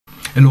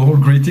Hello, all,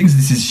 greetings.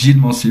 This is Gilles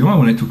Mancillon. I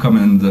wanted to come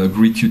and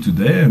greet you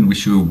today and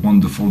wish you a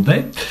wonderful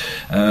day.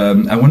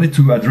 I wanted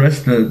to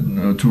address,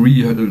 to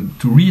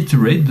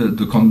reiterate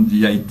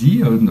the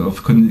idea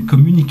of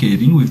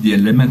communicating with the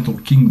elemental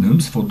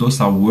kingdoms, for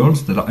those are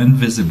worlds that are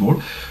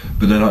invisible,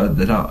 but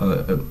that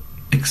are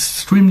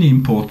extremely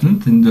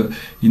important in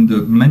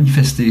the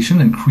manifestation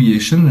and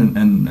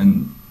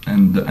creation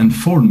and the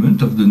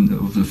unfoldment of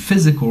the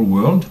physical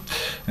world.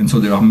 And so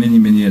there are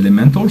many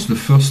elementals. The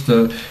first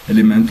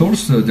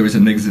elementals, there is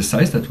an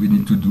exercise that we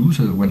need to do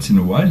once in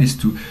a while, is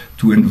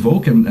to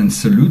invoke and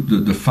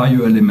salute the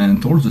fire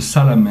elementals, the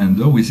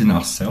salamander within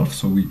ourselves.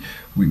 So we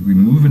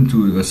move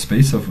into a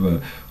space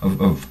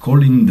of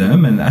calling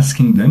them and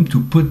asking them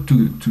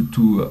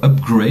to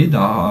upgrade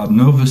our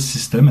nervous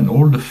system and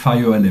all the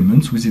fire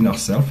elements within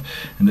ourselves.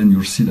 And then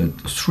you'll see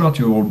that throughout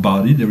your whole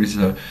body there is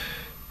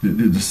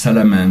the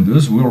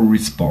salamanders will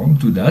respond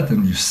to that,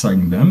 and you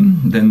sing them.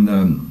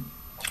 Then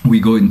we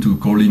go into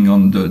calling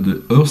on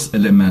the earth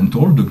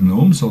elemental, the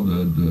gnomes, or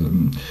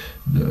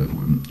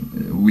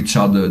which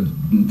are the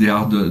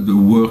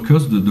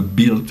workers, the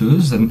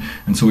builders, and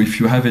so if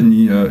you have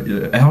any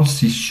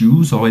health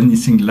issues or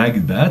anything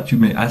like that, you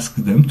may ask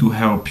them to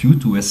help you,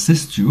 to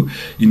assist you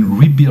in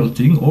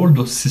rebuilding all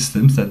those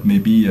systems that may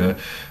be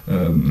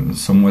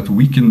somewhat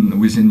weakened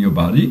within your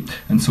body.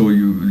 And so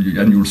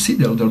you'll see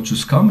they'll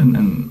just come,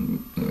 and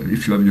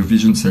if you have your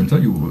vision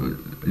center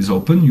is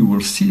open, you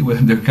will see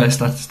when the guys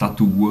start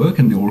to work,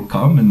 and they all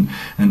come and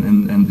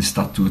they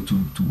start to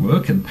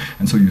work, and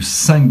so you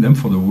thank them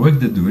for the work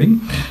they're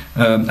doing.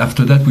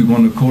 After that, we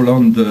want to call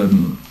on the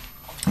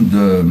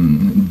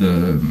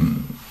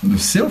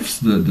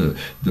sylphs, the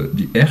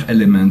air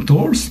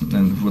elementals,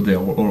 and they're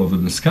all over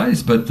the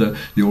skies, but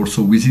they're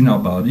also within our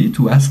body,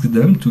 to ask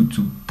them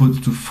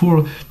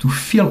to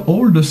fill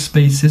all the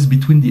spaces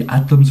between the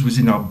atoms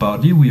within our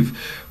body with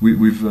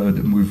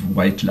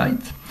white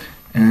light.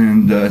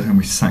 And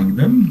we thank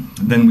them.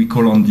 Then we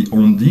call on the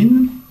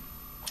Ondine,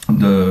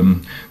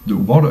 the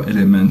water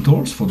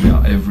elementals, for they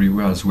are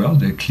everywhere as well.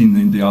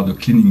 They are the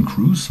cleaning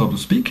crews, so to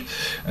speak.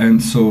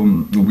 And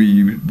so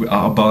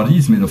our body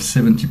is made of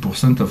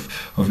 70% of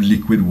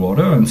liquid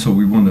water, and so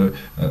we want to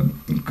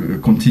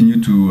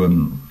continue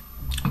to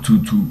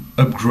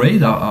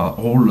upgrade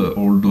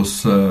all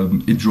those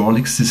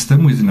hydraulic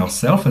system within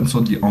ourselves. And so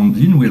the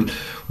Ondine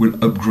will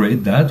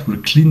upgrade that,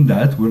 will clean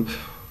that, will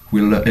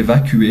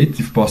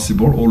evacuate, if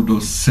possible, all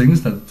those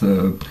things that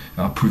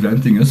are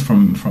preventing us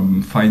from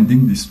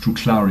finding this true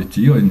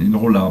clarity in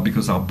all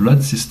because our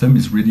blood system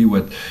is really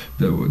what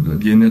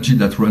the energy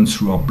that runs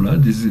through our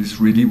blood is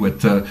really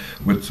what's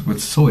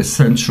so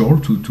essential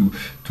to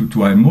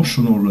our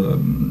emotional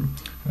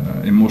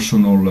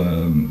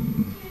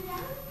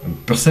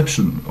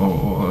perception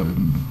or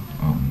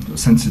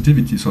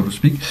sensitivity, so to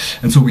speak.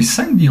 And so we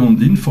thank the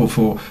Ondine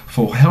for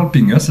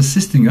helping us,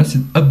 assisting us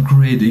in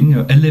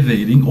upgrading,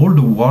 elevating all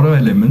the water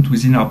element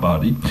within our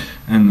body,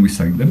 and we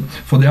thank them.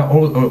 For there are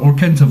all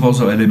kinds of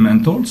other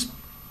elementals.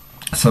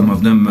 Some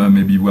of them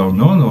may be well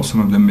known, or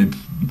some of them may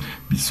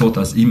be thought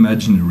as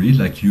imaginary,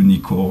 like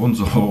unicorns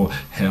or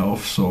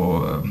elves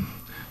or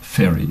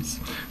fairies.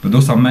 But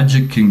those are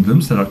magic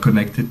kingdoms that are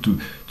connected to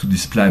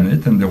this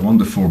planet, and they're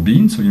wonderful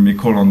beings, so you may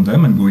call on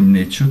them and go in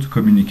nature to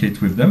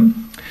communicate with them.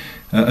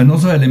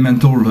 Another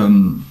elemental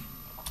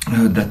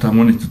that I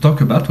wanted to talk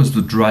about was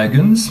the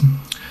dragons.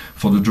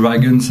 For the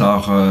dragons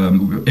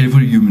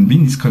every human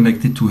being is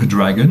connected to a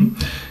dragon,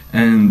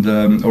 and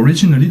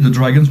originally the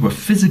dragons were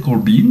physical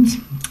beings,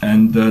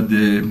 and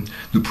the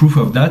proof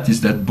of that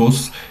is that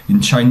both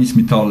in Chinese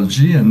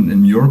mythology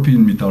and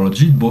European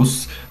mythology,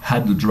 both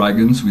had the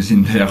dragons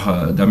within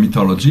their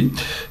mythology,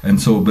 and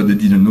so, but they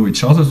didn't know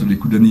each other, so they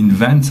couldn't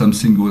invent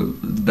something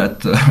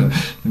that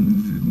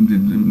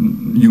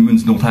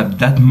humans don't have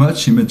that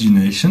much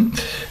imagination.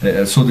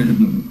 So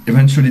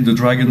eventually the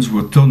dragons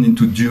were turned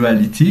into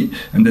duality,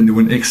 and then they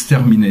were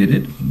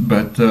exterminated.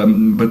 But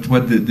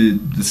what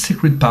the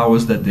secret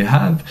powers that they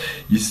have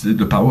is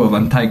the power of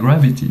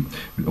anti-gravity.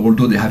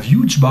 Although they have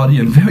huge body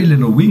and very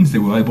little wings, they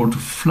were able to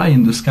fly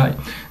in the sky,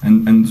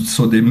 and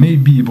so they may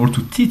be able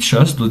to teach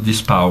us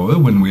this power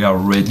when we are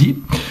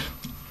ready.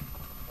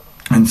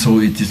 And so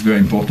it is very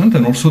important,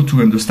 and also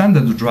to understand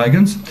that the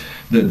dragons,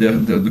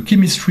 the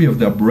chemistry of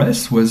their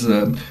breath was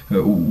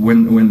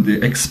when they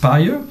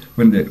expire,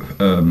 when they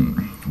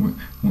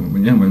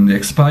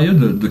expire,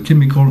 the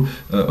chemical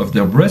of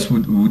their breath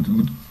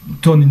would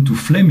turn into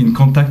flame in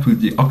contact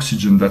with the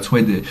oxygen. That's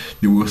why they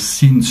were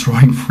seen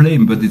throwing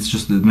flame, but it's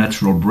just the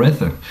natural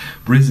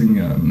breathing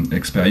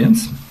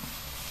experience.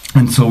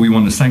 And so we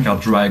want to thank our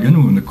dragon.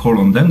 We want to call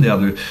on them. They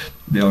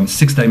are a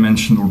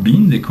six-dimensional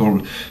being. They're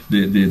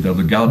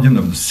the guardian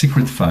of the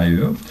secret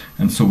fire.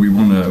 And so we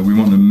want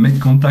to make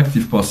contact,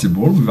 if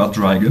possible, with our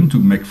dragon to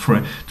make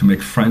friend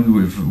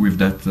with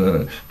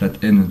that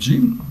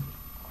energy.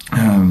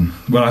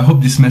 Well, I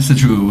hope this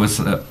message was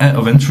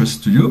of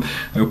interest to you.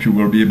 I hope you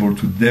will be able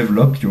to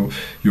develop your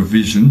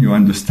vision, your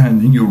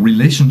understanding, your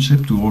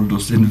relationship to all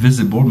those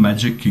invisible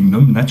magic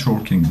kingdoms, natural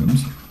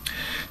kingdoms.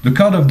 The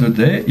card of the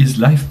day is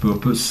life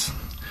purpose.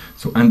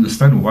 So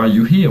understand why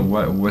you're here,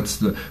 what's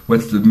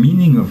the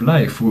meaning of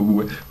life,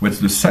 what's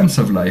the sense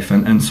of life,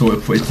 and so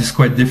it is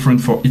quite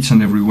different for each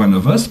and every one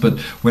of us. But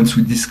once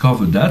we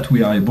discover that,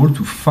 we are able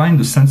to find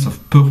a sense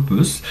of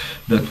purpose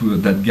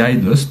that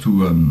guide us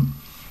to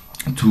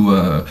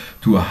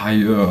a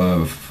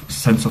higher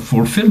sense of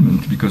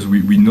fulfillment, because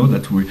we know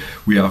that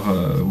we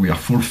are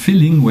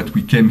fulfilling what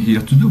we came here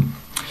to do.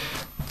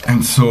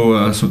 And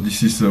so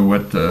this is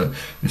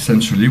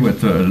essentially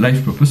what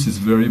life purpose is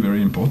very,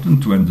 very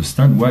important to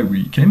understand why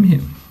we came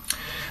here.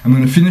 I'm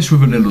going to finish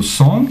with a little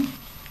song.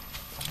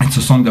 It's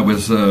a song that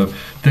was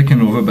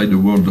taken over by the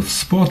world of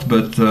sport,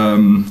 but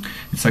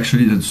it's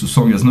a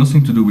song that has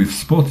nothing to do with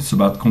sport. It's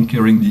about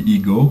conquering the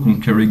ego,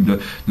 conquering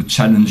the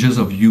challenges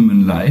of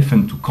human life,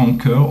 and to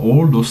conquer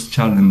all those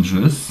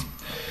challenges.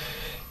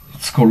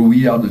 It's called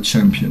We Are the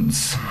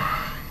Champions.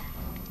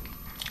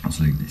 It's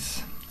like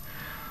this.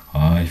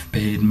 I've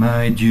paid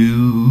my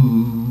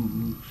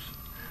dues,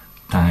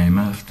 time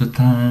after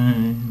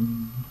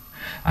time.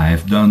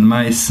 I've done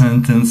my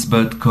sentence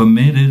but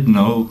committed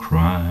no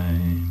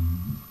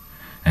crime.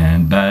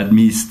 And bad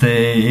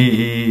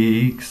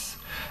mistakes,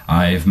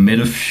 I've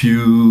made a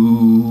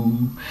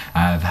few.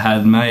 I've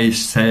had my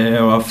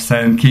share of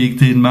sand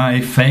kicked in my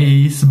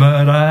face,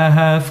 but I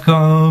have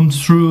come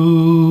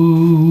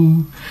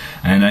through.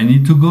 And I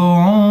need to go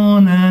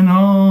on and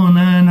on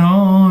and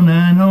on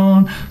and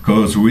on,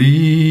 'cause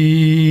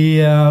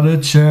we are the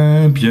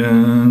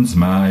champions,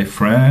 my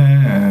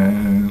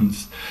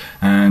friends.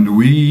 And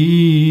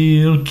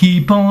we'll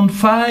keep on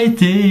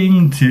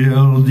fighting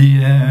till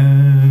the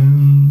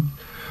end.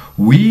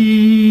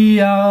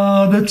 We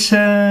are the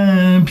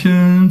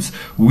champions,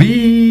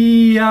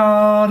 we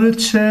are the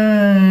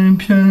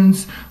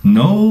champions.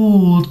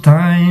 No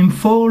time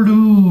for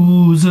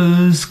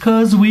losers,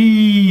 'cause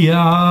we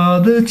are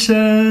the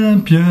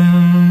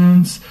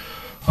champions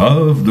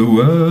of the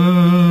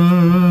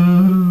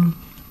world.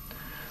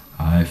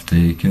 I've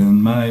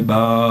taken my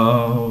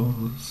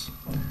bows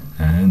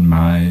and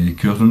my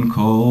curtain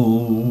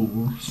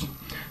calls.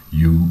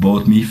 You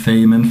bought me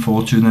fame and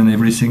fortune and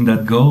everything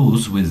that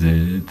goes with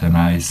it, and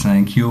I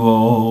thank you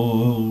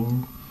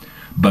all.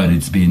 But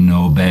it's been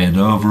no bed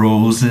of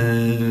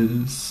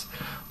roses,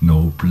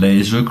 no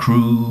pleasure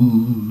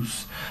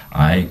cruise.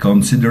 I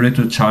consider it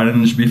a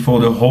challenge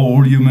before the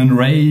whole human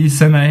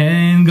race, and I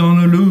ain't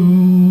gonna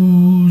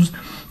lose.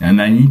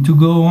 And I need to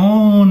go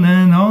on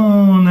and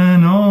on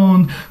and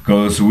on,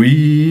 'cause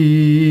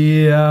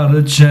we are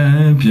the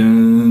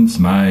champions,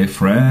 my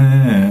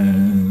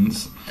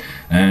friends.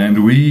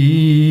 And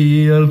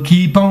we'll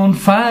keep on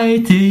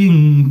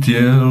fighting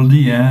till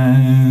the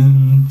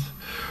end.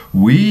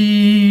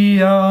 We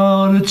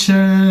are the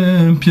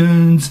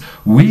champions,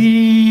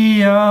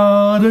 we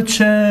are the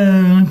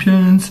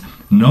champions.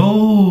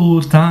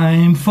 No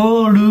time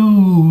for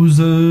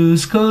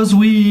losers, 'cause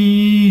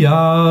we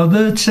are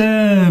the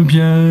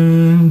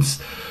champions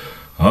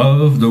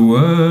of the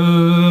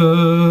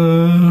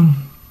world.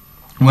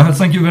 Well,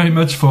 thank you very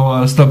much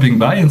for stopping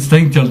by and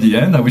staying till the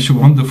end. I wish you a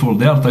wonderful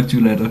day. I'll talk to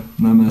you later.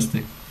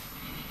 Namaste.